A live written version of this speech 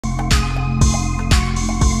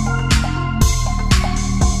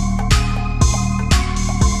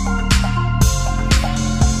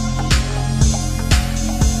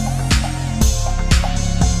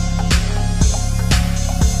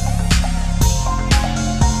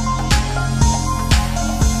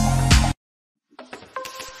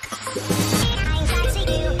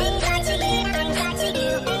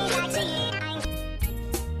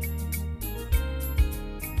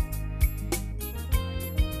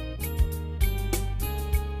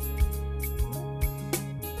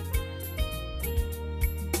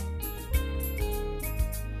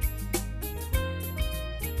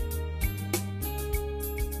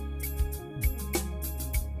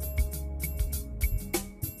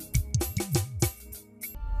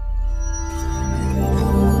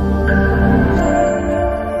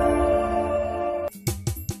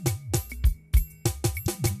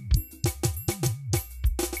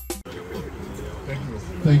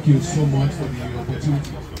Thank you so much for the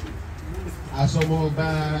opportunity. As someone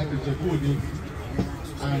back in the body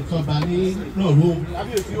and somebody no room.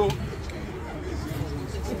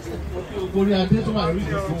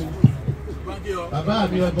 Baba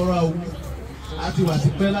mi Ebora Owu àti wà sí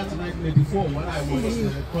pẹ́ láti 1984 when I was in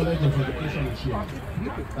the College of Education in Shia.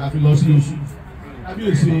 Àfi lọ sí oṣù.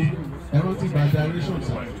 Kábíyèsí ẹ̀rọ ti gba generation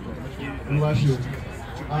sir. Olúwaṣẹ́.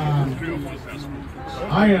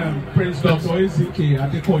 I am Prince Dr. AZK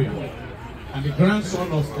Adekoya and the grandson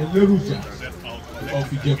of Eleruja of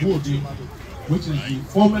Ijebu-Ode, which is the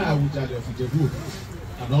former Awujale of Ijebu-Ode,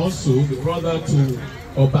 and also the brother to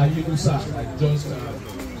Obasanjo that just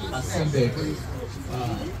ascended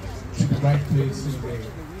to the right place in the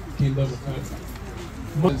kingdom of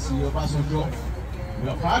God. Obasanjo,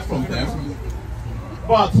 apart from them,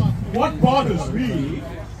 but what bothers me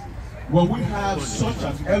when we have such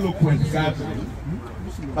an eloquent gathering,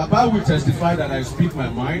 Baba will testify that I speak my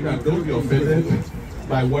mind and don't be offended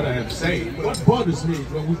by what I am saying. What bothers me is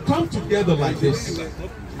when we come together like this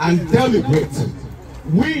and deliberate,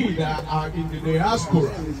 we that are in the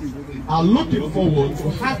diaspora are looking forward to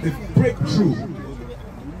have the breakthrough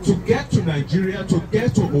to get to Nigeria, to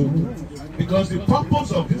get to Owu, because the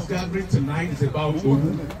purpose of this gathering tonight is about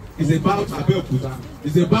Owu, is about Abeokuta,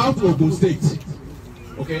 is about Ogun State.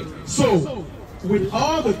 Okay, so with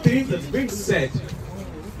all the things that's been said,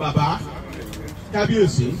 Baba,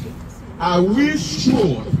 Kabiyesi, are we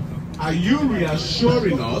sure, are you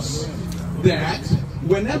reassuring us that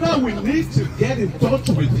whenever we need to get in touch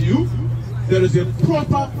with you, there is a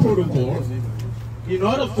proper protocol in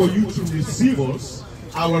order for you to receive us,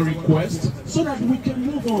 our request, so that we can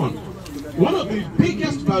move on? One of the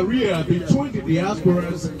biggest barriers between the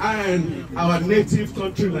diasporas and our native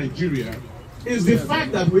country, Nigeria, is the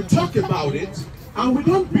fact that we talk about it and we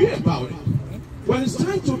don't be about it. When it's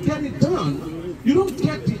time to get it done, you don't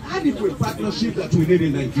get the adequate partnership that we need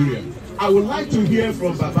in Nigeria. I would like to hear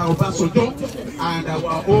from Baba Obasanjo and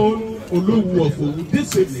our own Olowu of Owu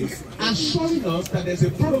this evening, assuring us that there's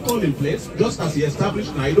a protocol in place, just as he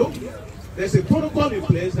established NIDO. There's a protocol in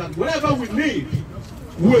place that whatever we need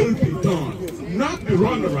will be done, not the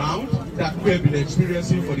runaround that we have been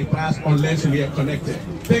experiencing for the past unless we are connected.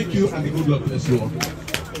 Thank you, and the good Lord bless you all.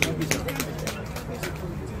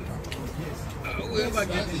 That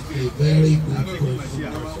is a very good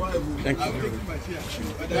question. Thank you.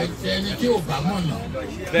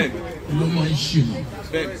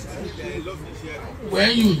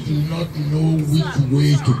 When you do not know which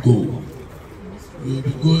way to go, you'll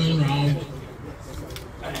be going around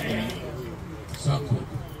circle.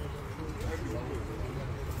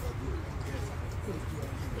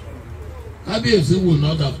 Kabiyesi will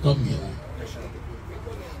not have come here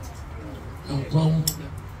and come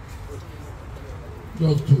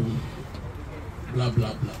just to blah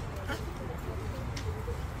blah blah.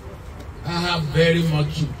 I have very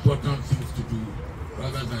much important things to do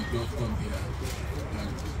rather than just come here.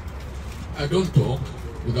 And I don't talk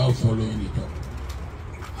without following it up.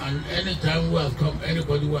 And anytime who has come,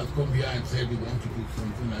 anybody who has come here and said they want to do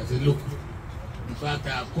something, I say, look, in fact, I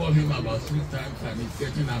have called him about 3 times and he's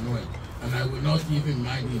getting annoyed. And I will not even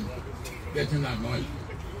mind him getting annoyed.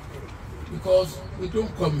 Because we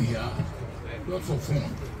don't come here just for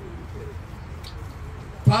fun.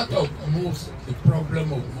 Part of the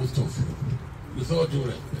problem of most of you, with all due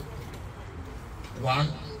respect, one,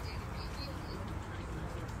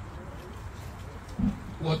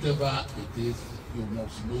 whatever it is, you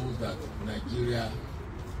must know that Nigeria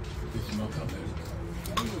is not America.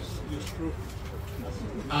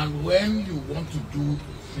 And when you want to do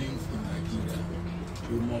things in Nigeria,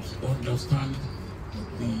 you must understand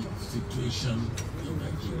the situation in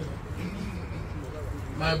Nigeria.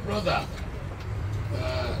 My brother,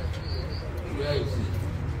 where is he?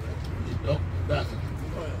 That.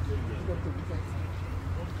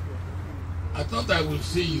 I thought I would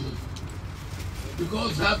see you,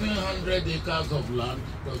 because having 100 acres of land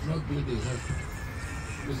does not build a house,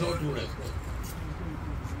 with all due respect.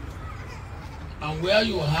 And where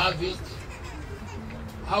you have it,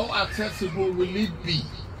 how accessible will it be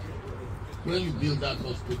when you build that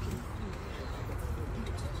hospital?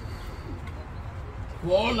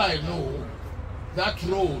 For all I know, that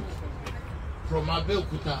road from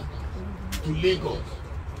Abeokuta to Lagos,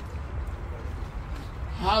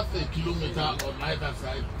 half a kilometer on either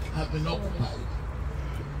side have been occupied.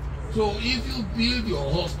 So if you build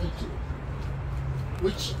your hospital,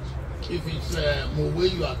 which if it's Mowe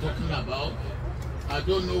you are talking about, I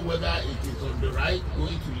don't know whether it is on the right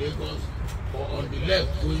going to Lagos or on the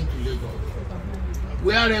left going to Lagos.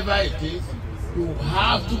 Wherever it is, you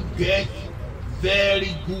have to get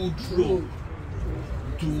very good road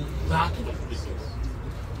to that hospital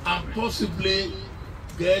and possibly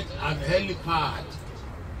get an helipad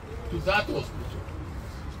to that hospital.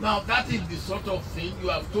 Now that is the sort of thing you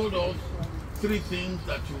have told us 3 things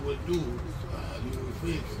that you will do, you will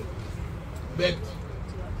fix. But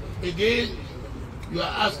again, you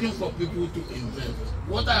are asking for people to invest.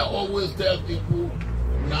 What I always tell people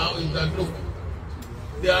now is that look,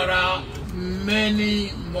 there are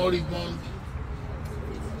many moribund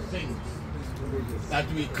things that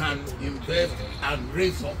we can invest and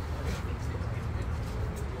raise up.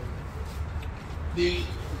 The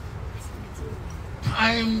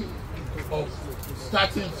time of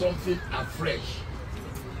starting something afresh,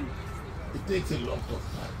 it takes a lot of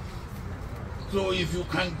time. So if you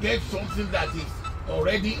can get something that is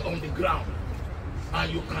already on the ground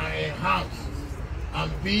and you can enhance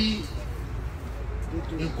and be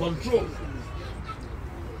in control,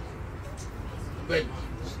 but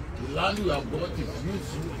the land you have got is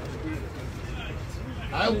useful.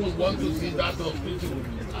 I would want to see that hospital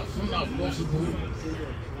as soon as possible.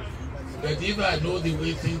 But if I know the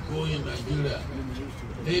way things go in Nigeria,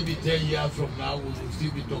 maybe 10 years from now we will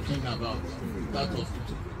still be talking about that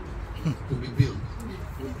hospital to be built.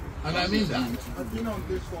 And I mean that. I've been on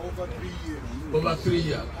this for over 3 years. Over 3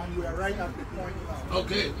 years. And we are right at the point now.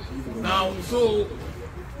 Okay. Now, so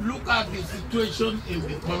look at the situation in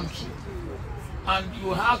the country. And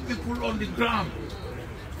you have people on the ground.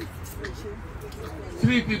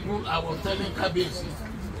 3 people, I was telling Kabesi,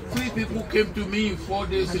 3 people came to me 4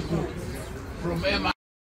 days ago from MI.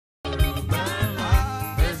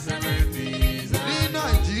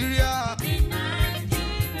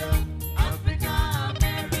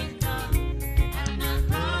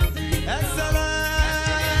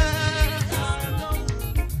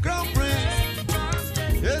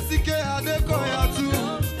 AZK Adekoya too.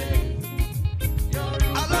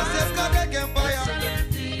 AZK Adekoya,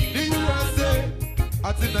 the U.S.A.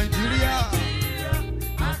 àti Nigeria.